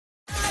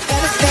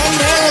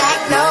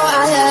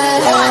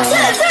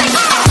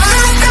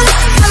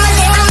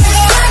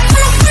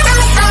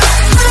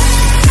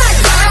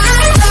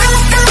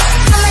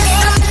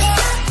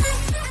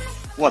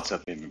What's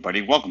up,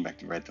 everybody? Welcome back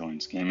to Red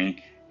Thorns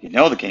Gaming. You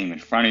know the game in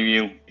front of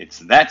you. It's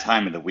that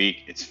time of the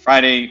week. It's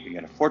Friday. We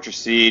got a Fortress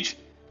Siege.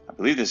 I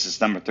believe this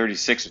is number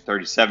 36 or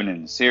 37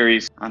 in the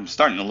series. I'm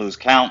starting to lose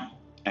count,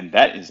 and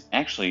that is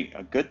actually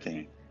a good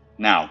thing.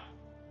 Now,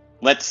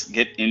 let's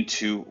get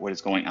into what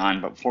is going on.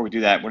 But before we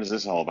do that, what is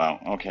this all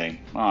about? Okay,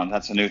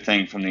 that's a new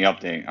thing from the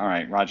update. All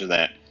right, roger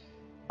that.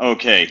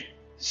 Okay,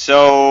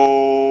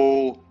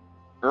 so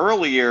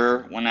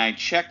earlier when I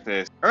checked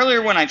this,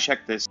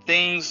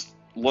 things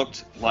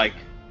looked like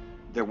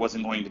there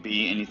wasn't going to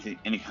be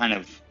any kind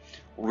of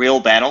real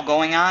battle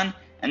going on,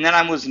 and then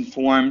I was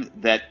informed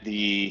that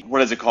the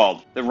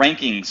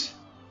rankings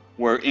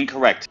were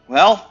incorrect.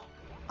 Well,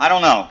 I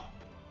don't know.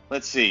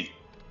 Let's see.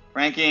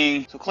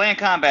 Ranking. So clan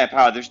combat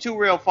power. There's two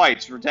real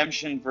fights: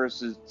 Redemption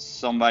versus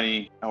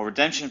somebody. Oh,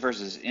 Redemption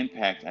versus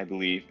Impact, I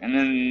believe. And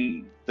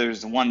then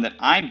there's the one that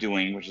I'm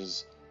doing, which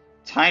is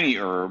Tiny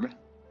Herb.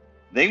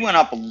 They went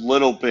up a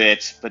little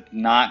bit, but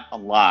not a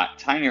lot.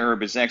 Tiny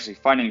Herb is actually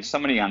fighting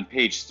somebody on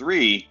page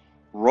 3,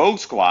 Rogue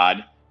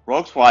Squad.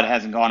 Rogue Squad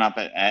hasn't gone up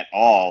at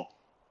all.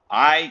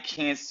 I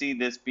can't see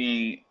this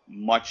being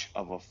much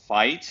of a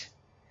fight.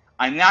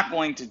 I'm not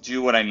going to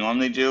do what I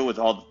normally do with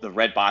all the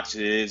red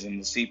boxes and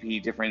the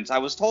CP difference. I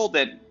was told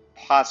that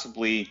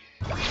possibly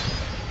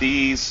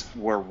these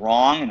were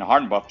wrong, and the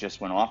hard buff just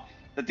went off,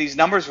 that these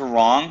numbers were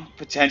wrong,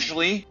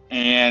 potentially,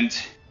 and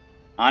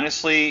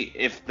honestly,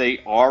 if they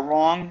are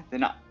wrong,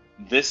 then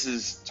this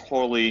is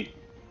totally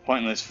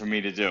pointless for me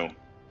to do.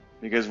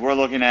 Because we're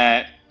looking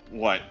at,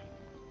 what?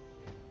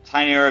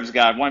 Tiny Herb's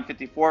got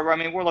 154. I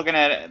mean, we're looking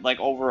at like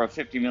over a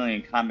 50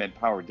 million combat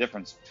power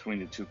difference between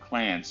the two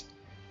clans.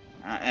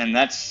 And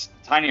that's,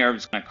 Tiny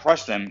Herb's going to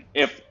crush them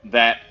if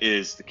that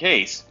is the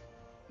case.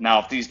 Now,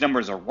 if these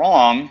numbers are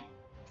wrong,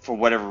 for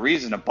whatever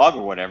reason, a bug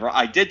or whatever,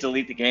 I did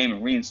delete the game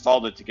and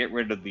reinstalled it to get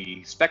rid of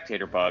the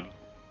spectator bug.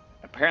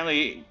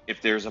 Apparently, if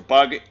there's a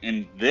bug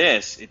in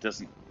this, it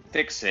doesn't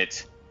fix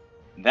it.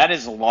 That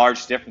is a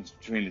large difference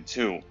between the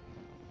two.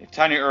 If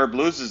Tiny Herb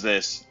loses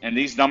this, and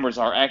these numbers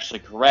are actually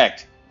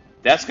correct,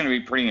 that's going to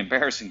be pretty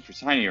embarrassing for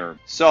Tiny Herb.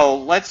 So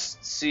let's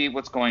see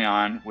what's going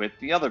on with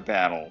the other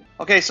battle.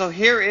 Okay, so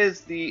here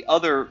is the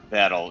other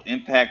battle,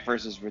 Impact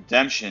versus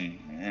Redemption.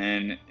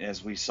 And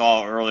as we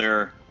saw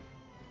earlier,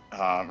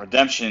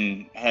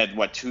 Redemption had,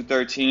 what,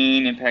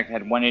 213? Impact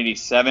had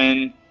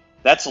 187.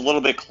 That's a little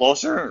bit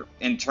closer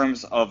in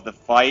terms of the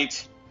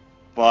fight,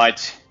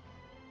 but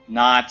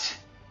not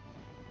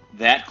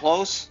that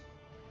close.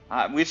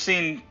 We've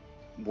seen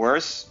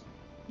worse.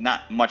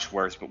 Not much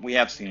worse, but we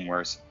have seen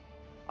worse.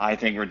 I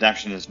think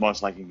Redemption is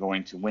most likely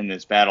going to win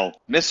this battle.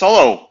 Miss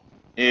Solo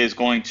is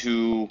going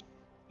to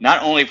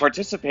not only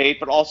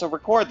participate, but also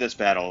record this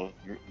battle.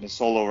 Miss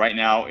Solo right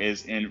now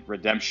is in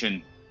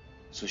Redemption,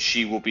 so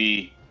she will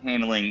be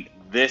handling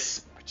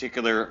this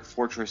particular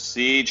Fortress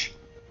Siege.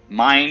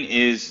 Mine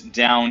is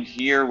down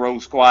here,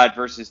 Rogue Squad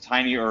versus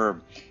Tiny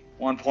Herb.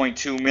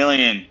 1.2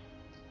 million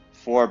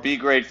for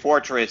B-grade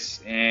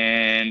Fortress,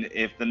 and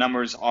if the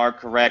numbers are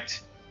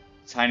correct,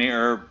 Tiny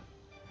Herb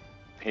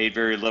paid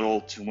very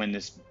little to win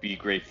this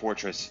B-grade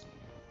Fortress.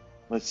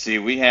 Let's see,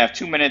 we have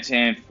 2 minutes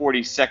and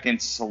 40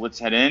 seconds, so let's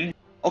head in.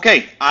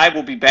 Okay, I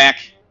will be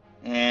back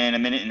in a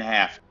minute and a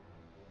half.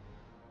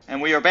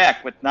 And we are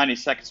back with 90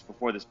 seconds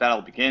before this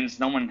battle begins.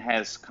 No one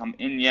has come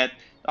in yet.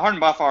 The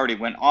hardened buff already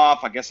went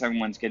off. I guess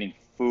everyone's getting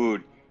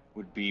food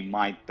would be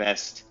my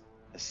best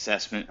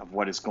assessment of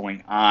what is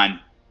going on.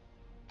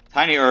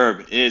 Tiny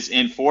Herb is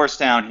in force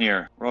down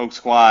here. Rogue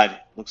Squad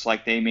looks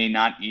like they may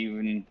not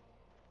even,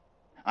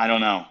 I don't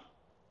know.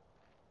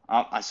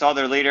 I saw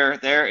their leader.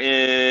 There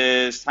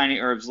is Tiny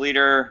Herb's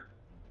leader,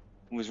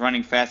 who was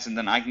running faster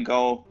than I can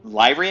go.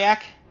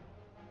 Lyriac?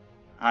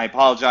 I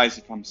apologize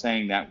if I'm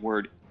saying that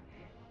word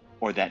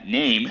or that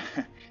name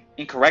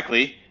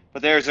incorrectly,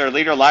 but there's their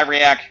leader,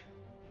 Lyriac.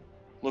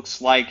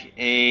 Looks like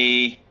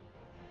a,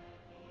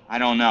 I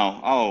don't know,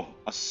 oh,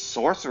 a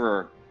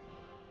sorcerer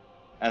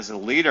as a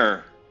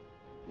leader.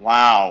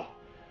 Wow,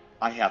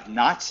 I have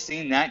not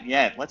seen that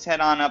yet. Let's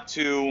head on up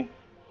to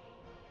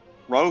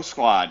Rogue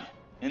Squad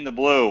in the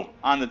blue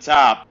on the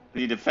top,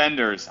 the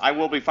defenders. I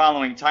will be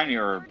following Tiny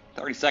Herb.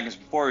 30 seconds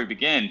before we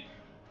begin.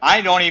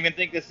 I don't even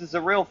think this is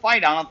a real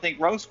fight. I don't think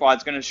Rogue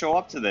Squad's going to show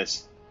up to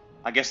this.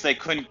 I guess they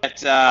couldn't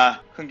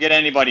get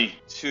anybody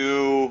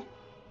to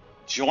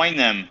join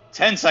them.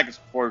 10 seconds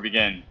before we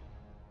begin.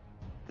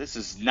 This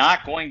is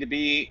not going to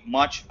be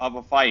much of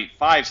a fight.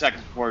 5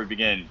 seconds before we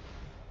begin.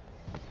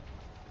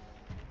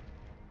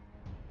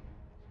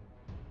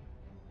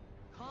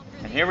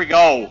 And here we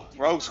go.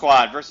 Rogue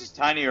Squad versus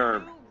Tiny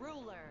Herb.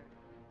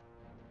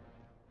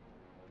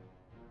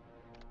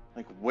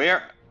 Like,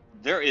 where?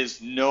 There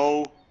is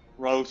no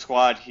Rogue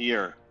Squad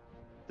here.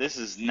 This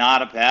is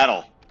not a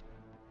battle.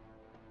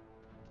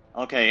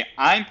 Okay,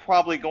 I'm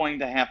probably going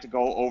to have to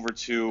go over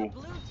to,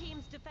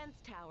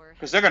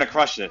 because they're going to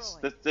crush this.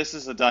 This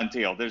is a done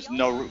deal. There's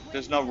no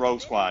Rogue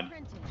Squad.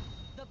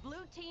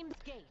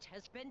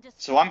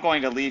 So I'm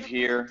going to leave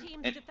here,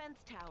 and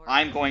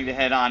I'm going to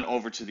head on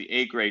over to the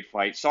A-grade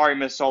fight. Sorry,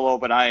 Miss Solo,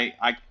 but I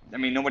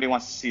mean, nobody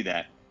wants to see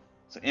that.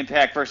 So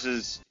Impact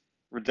versus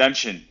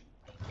Redemption.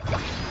 In a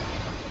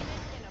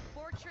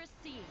fortress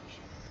siege.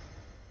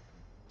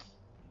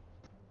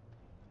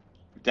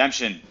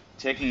 Redemption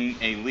taking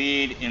a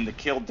lead in the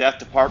kill death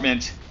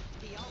department.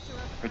 The altar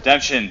of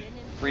Redemption,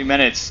 3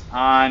 minutes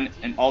on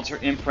an altar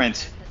imprint.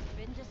 has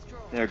been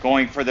destroyed. They're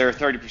going for their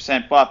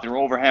 30% buff. They're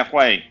over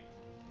halfway.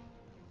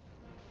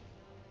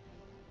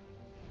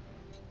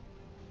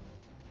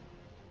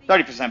 The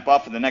 30%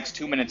 buff for the next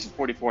 2 minutes and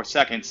 44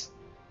 seconds.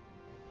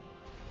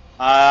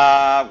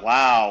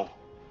 Wow.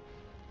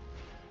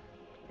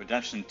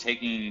 Redemption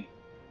taking...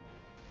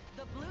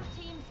 The blue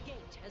team's gate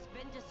has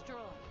been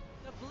destroyed.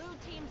 The blue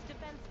team's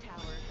defense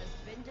tower has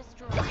been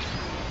destroyed.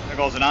 There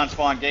goes an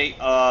on-spawn gate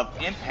of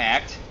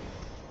Impact.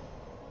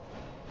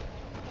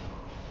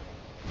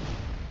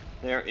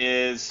 There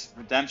is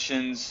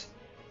Redemption's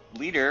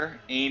leader,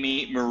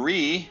 Amy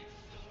Marie,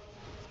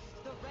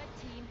 The red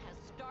team has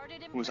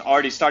started who's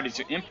already started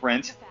to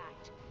imprint.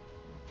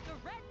 The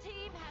red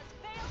team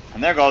has failed.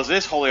 And there goes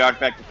this Holy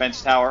Artifact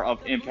defense tower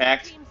of The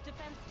Impact. blue team's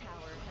defense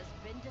tower has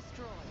been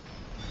destroyed.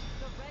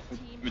 The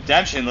red team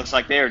Redemption looks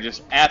like they are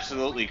just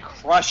absolutely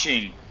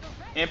crushing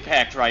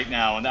Impact right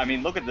now. And I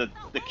mean, look at the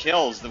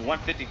kills, the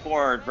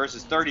 154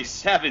 versus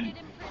 37.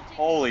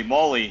 Holy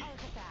moly.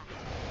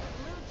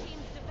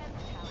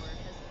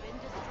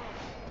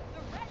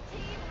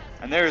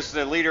 And there's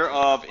the leader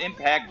of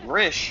Impact,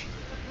 Grish.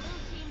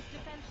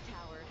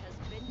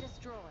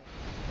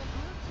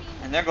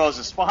 And there goes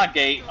the spawn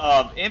gate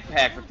of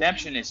Impact.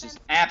 Redemption is just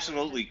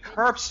absolutely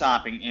curb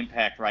stomping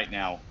Impact right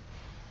now.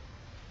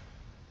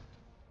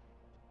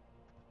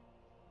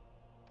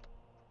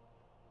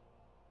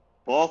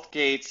 Both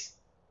gates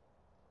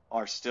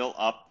are still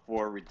up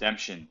for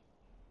Redemption.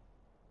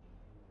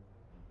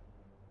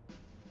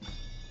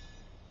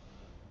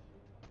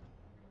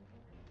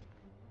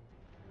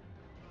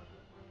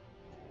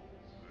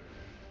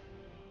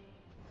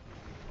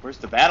 Where's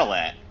the battle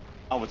at?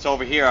 Oh, it's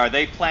over here. Are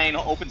they playing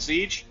Open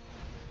Siege?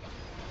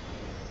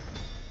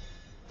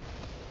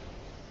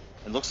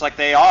 It looks like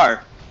they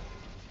are.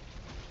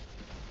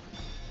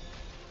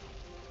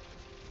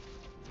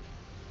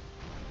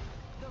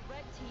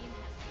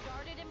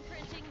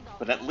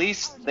 But at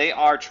least they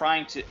are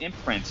trying to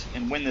imprint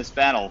and win this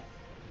battle.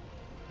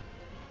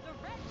 The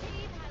red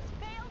team has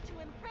failed to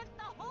imprint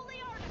the holy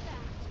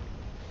artifact.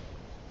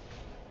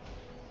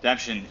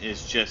 Redemption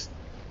is just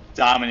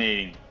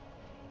dominating.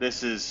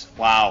 This is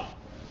wow.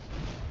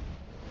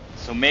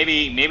 So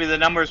maybe the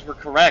numbers were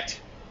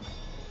correct.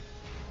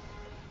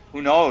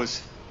 Who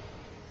knows?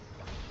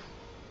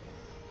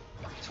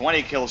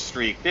 20 kill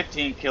streak,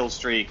 15 kill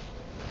streak.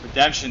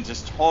 Redemption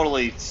just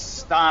totally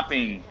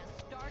stomping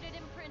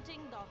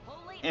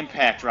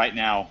Impact right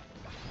now.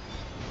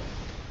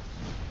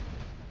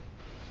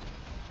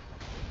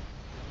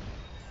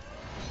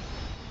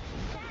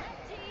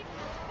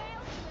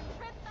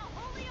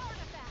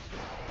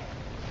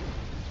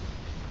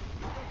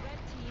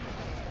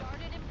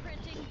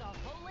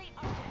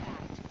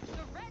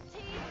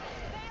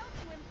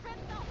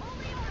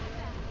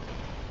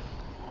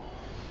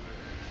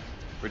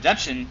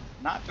 Redemption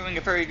not doing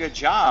a very good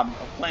job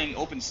of playing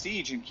Open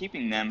Siege and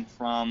keeping them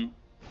from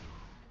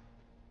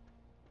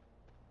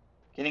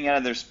getting out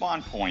of their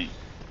spawn point.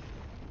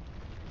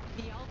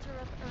 The altar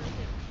of earth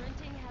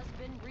imprinting has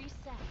been reset.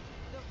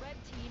 The red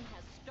team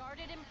has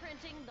started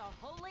imprinting the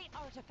holy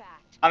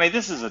artifact. I mean,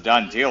 this is a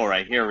done deal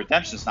right here.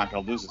 Redemption's not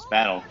going to lose this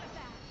battle.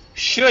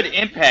 Should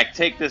Impact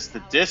take this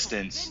the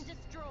distance,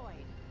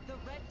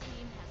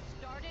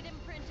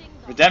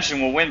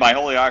 Redemption will win by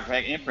Holy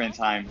Artifact imprint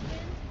time.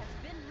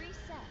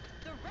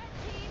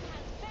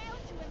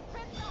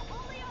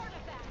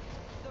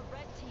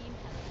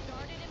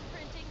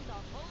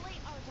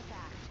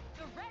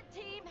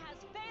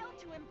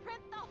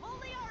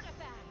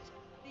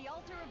 The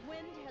altar of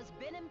wind has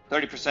been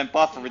imprinted. 30%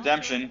 buff for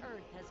Redemption. The altar of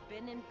earth has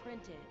been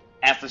imprinted.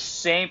 At the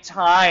same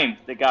time,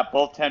 they got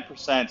both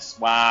 10%.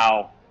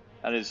 Wow.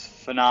 That is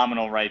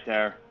phenomenal right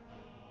there.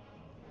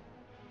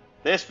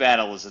 This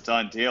battle is a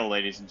done deal,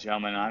 ladies and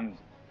gentlemen.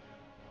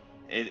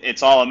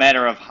 It's all a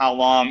matter of how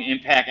long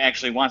Impact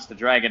actually wants to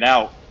drag it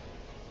out.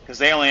 Because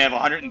they only have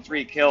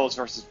 103 kills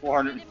versus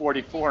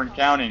 444 and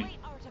counting.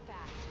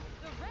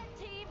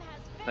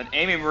 But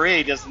Amy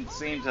Marie doesn't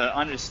seem to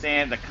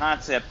understand the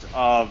concept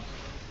of,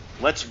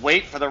 let's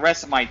wait for the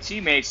rest of my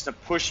teammates to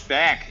push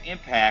back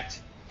Impact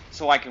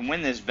so I can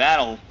win this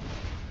battle.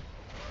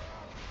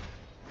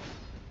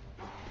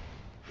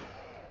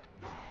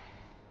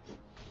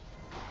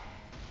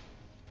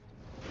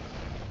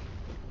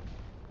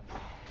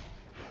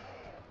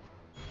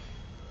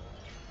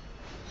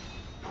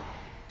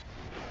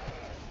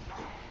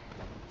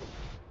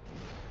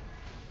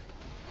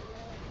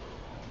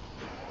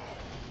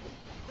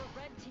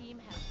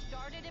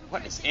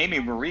 What is Amy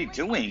Marie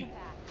doing?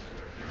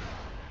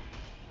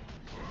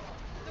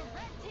 The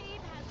red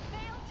team has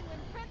failed to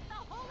imprint the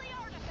holy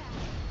artifact.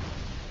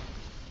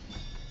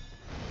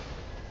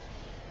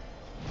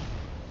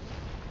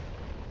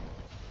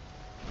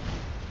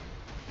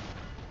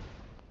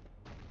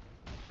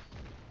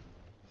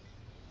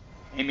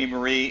 Amy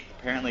Marie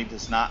apparently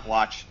does not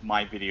watch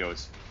my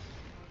videos.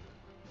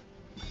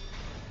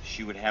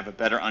 She would have a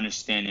better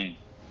understanding.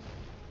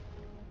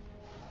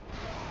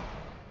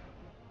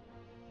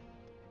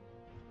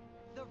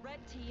 The red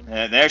team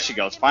There she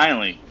goes,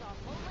 finally. the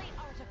holy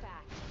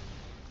artifact.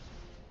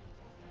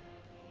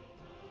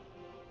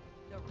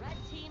 The red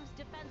team's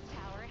defense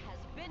tower has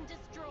been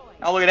destroyed.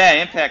 Oh, look at that.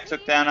 Impact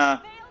took down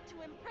Failed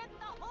to imprint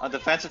the a holy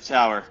defensive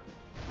tower.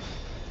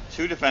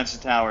 2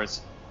 defensive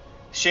towers.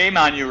 Shame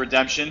on you,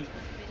 Redemption.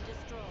 has been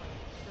destroyed.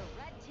 The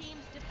red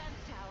team's defense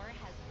tower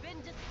has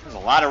been destroyed. There's a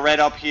lot of red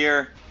up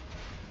here.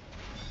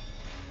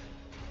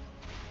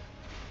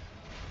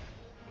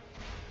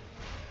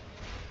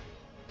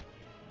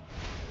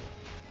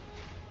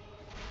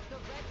 The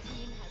red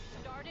team has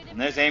started And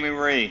there's Amy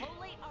Marie, the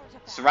holy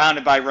artifact.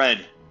 surrounded by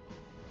red.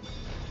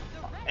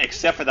 The red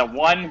Except for team the has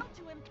one failed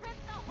to imprint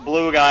the holy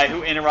blue guy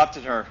who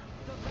interrupted her.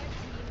 The red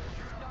team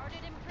has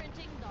started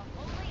imprinting the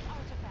holy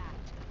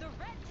artifact. The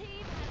red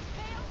team has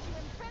failed to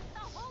imprint the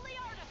holy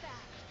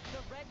artifact.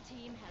 The red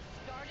team has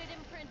started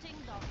imprinting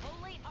the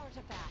holy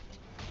artifact.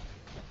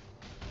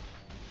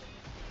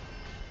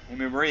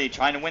 Amy Marie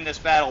trying to win this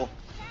battle.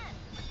 10,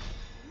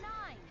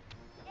 9,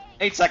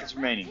 8 seconds The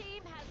red remaining.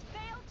 team has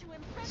failed to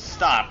imprint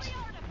Stopped. the holy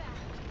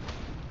artifact.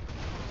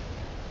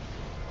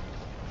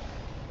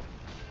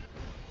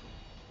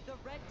 The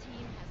red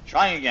team has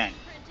Trying again.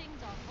 imprinting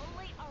the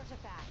holy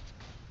artifact.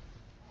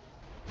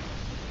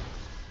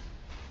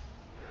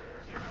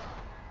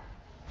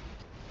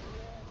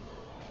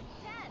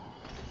 10,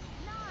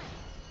 9,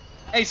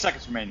 8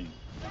 seconds remaining.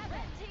 the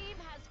red team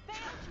has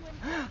failed to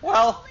imprint the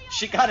Well, holy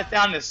she got it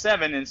down to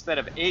 7 instead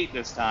of 8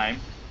 this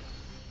time.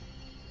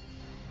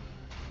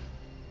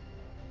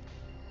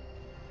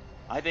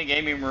 I think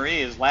Amy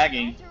Marie is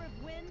lagging. The altar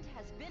of wind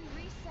has been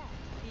reset.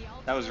 The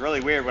altar That was of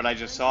really weird what I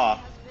just saw.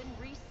 has been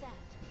reset.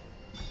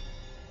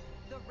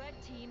 The red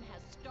team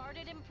has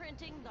started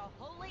imprinting the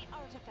holy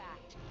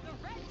artifact. The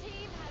red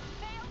team has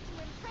failed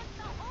to imprint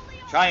the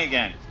holy artifact. Try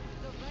again.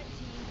 The red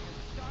team has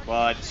started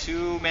But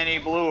too many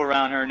blue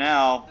around her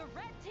now. The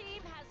red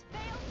team has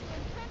failed to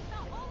imprint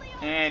the holy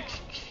And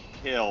artifact.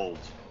 killed.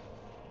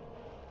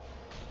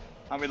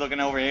 How are we looking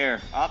over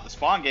here? Oh, the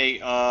spawn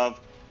gate of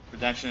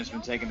Redemption has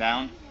been The taken altar of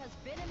down. wind has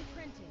been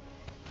imprinted.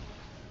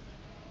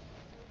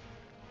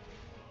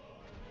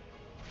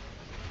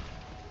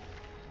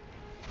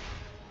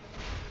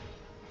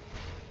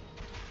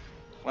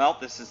 Well,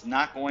 this is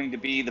not going to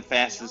be the The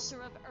fastest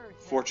altar of earth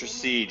has Fortress been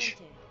Siege.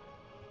 imprinted.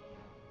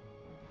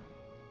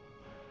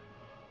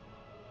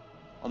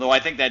 Although I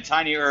think that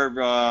tiny herb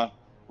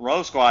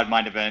row squad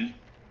might have been.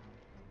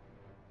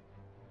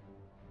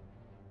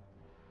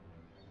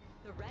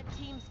 The red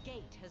team's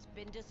gate has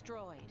been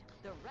destroyed.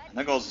 The red And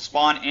there goes the team's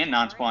spawn defense and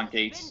non-spawn tower has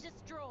gates been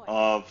destroyed.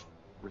 of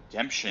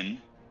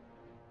Redemption.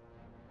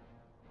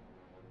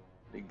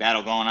 Big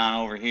battle going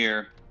on over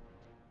here.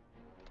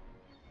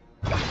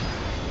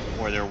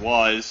 Or there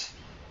was.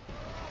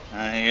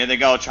 Here they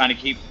go, trying to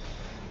keep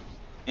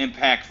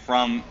Impact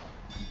from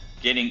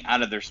getting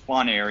out of their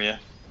spawn area.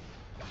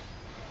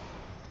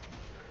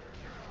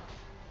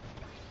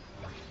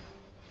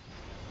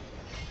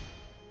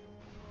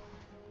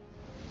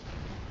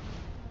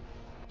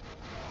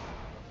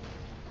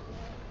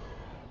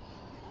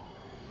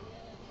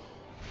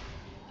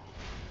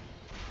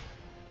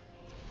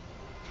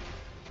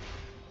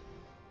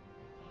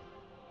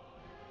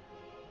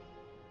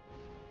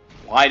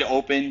 Wide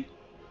open,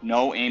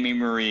 no Amy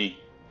Marie.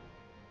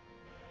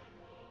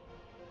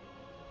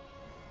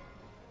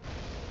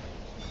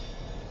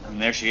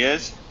 And there she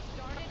is.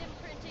 Started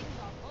imprinting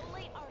the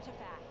holy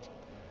artifact.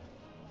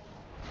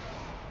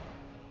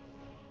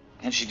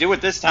 Can she do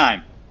it this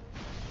time?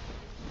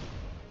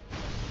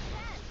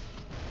 10,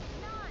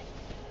 9,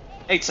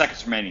 8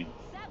 seconds remaining.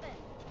 7.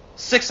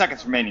 6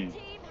 seconds remaining.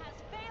 Team has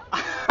failed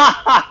to imprint the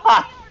holy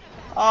artifact.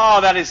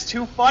 Oh, that is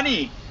too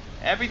funny.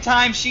 Every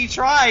time she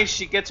tries,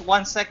 she gets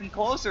 1 second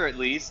closer at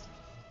least.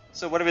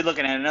 So what are we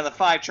looking at? Another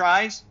 5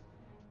 tries?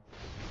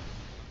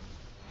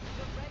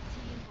 The red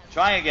team has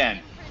Try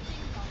again.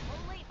 imprinting the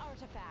holy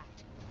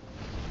artifact.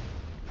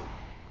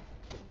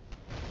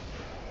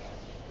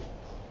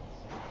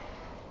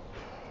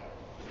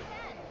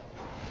 10,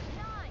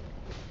 9,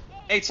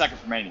 8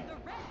 seconds remaining. The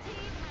red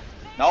team has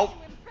failed Nope.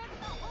 to imprint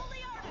the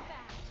holy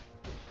artifact.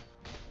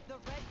 The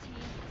red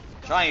team has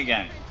Try started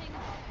again. imprinting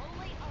the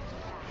holy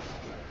artifact.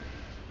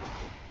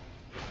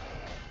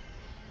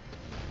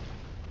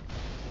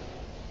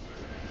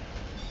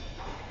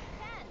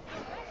 10.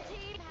 The red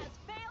team has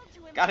failed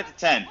to Got it to imprint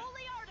 10. the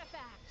holy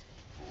artifact.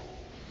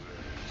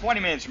 20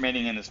 minutes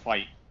remaining in this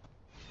fight.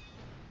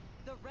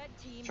 The red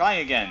team Try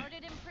has again.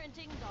 started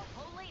imprinting the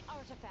holy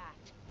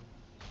artifact.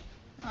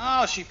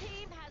 Oh, she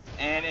Team has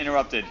and failed to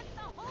interrupted. imprint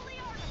the holy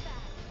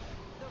artifact.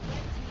 The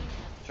red team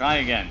has Try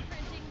started again.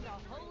 imprinting the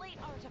holy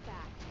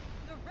artifact.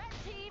 The red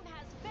team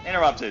has failed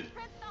Interrupted. to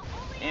imprint the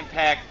holy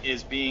Impact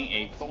is being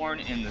a thorn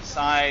in the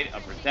side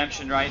of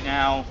Redemption right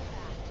now.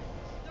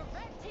 The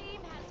red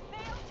team has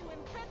failed to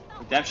imprint the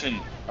Redemption holy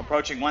artifact.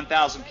 approaching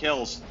 1,000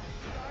 kills.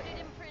 Started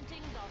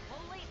imprinting the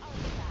holy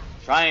artifact.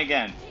 Try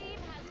again. Team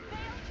has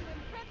failed to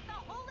imprint the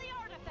holy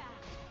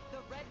artifact. The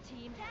red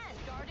team has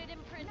started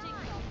imprinting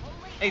the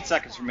holy 8 seconds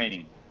artifact.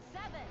 remaining.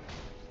 7,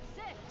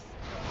 6,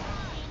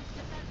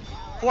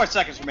 5. 4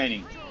 seconds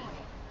remaining.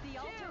 The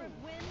altar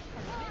of winds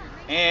has been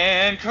reached.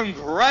 And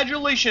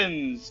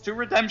congratulations to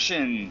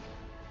Redemption.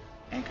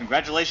 And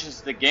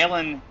congratulations to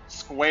Galen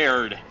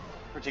Squared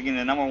for taking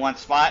the #1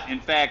 spot. In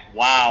fact,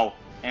 wow.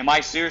 Am I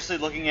seriously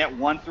looking at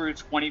 1 through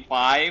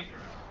 25?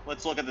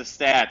 Let's look at the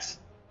stats.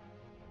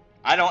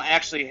 I don't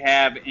actually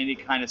have any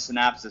kind of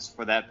synopsis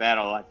for that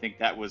battle. I think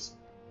that was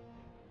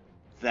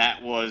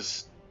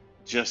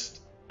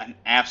just an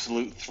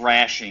absolute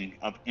thrashing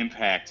of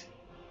Impact.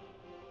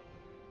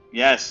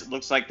 Yes, it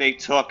looks like they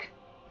took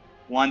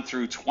 1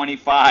 through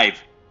 25.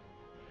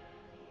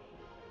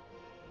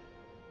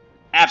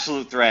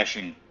 Absolute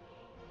thrashing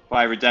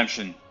by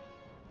Redemption.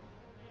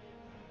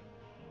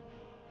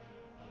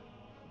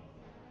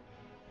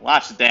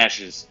 Lots of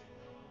dashes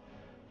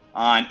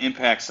on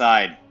Impact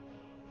side.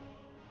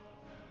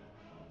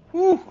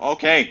 Whew,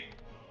 okay.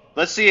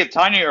 Let's see if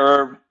Tiny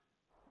Herb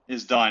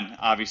is done.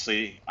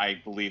 Obviously, I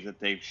believe that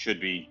they should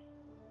be.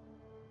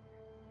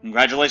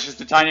 Congratulations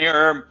to Tiny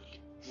Herb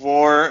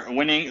for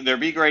winning their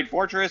B-grade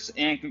fortress,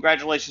 and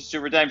congratulations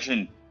to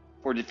Redemption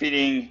for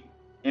defeating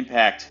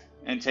Impact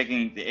and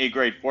taking the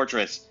A-grade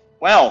fortress.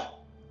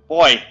 Well,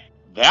 boy,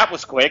 that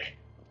was quick.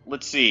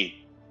 Let's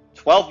see.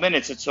 12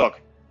 minutes it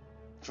took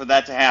for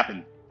that to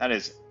happen. That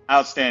is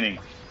outstanding.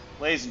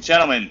 Ladies and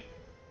gentlemen,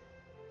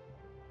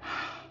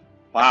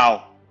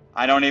 wow,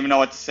 I don't even know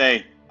what to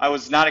say. I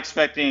was not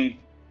expecting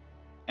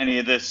any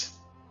of this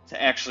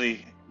to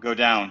actually go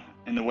down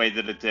in the way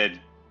that it did.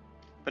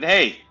 But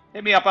hey,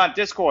 hit me up on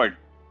Discord.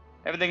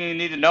 Everything you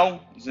need to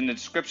know is in the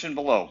description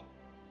below.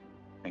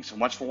 Thanks so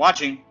much for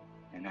watching,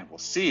 and I will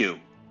see you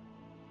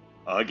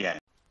again.